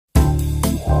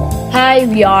Hi,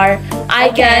 we are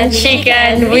I Can, She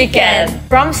Can, We Can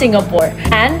from Singapore,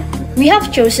 and we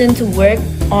have chosen to work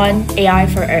on AI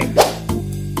for Earth.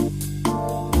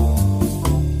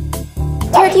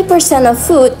 30% of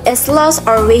food is lost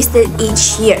or wasted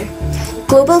each year.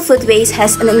 Global food waste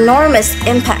has an enormous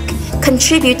impact,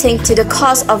 contributing to the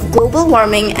cause of global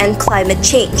warming and climate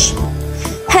change.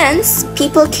 Hence,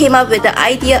 people came up with the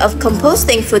idea of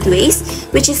composting food waste,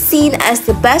 which is seen as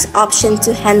the best option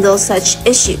to handle such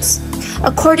issues.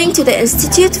 According to the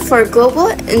Institute for Global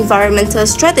Environmental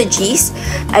Strategies,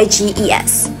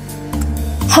 IGES.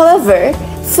 However,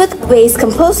 food waste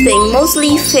composting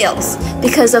mostly fails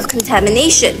because of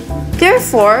contamination.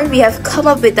 Therefore, we have come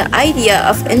up with the idea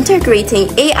of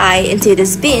integrating AI into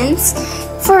these bins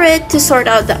for it to sort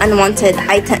out the unwanted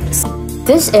items.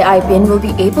 This AI bin will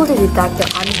be able to detect the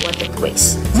unwanted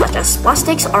waste, such as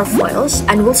plastics or foils,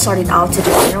 and will sort it out to the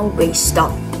general waste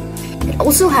dump. It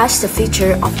also has the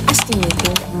feature of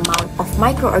estimating the amount of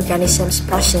microorganisms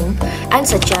present and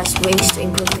suggest ways to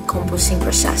improve the composting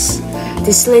process.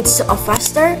 This leads to a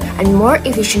faster and more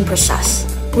efficient process,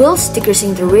 whilst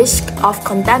decreasing the risk of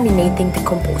contaminating the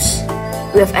compost.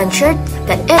 We have ensured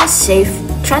that it is safe,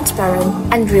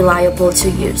 transparent, and reliable to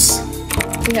use.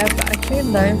 We have actually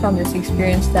learned from this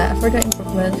experience that further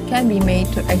improvements can be made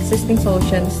to existing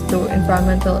solutions to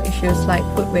environmental issues like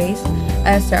food waste,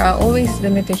 as there are always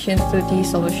limitations to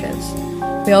these solutions.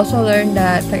 We also learned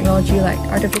that technology like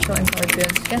artificial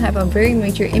intelligence can have a very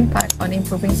major impact on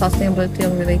improving sustainability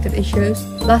related issues.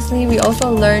 Lastly, we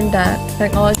also learned that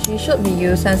technology should be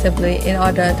used sensibly in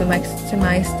order to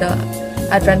maximize the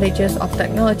advantages of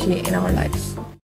technology in our lives.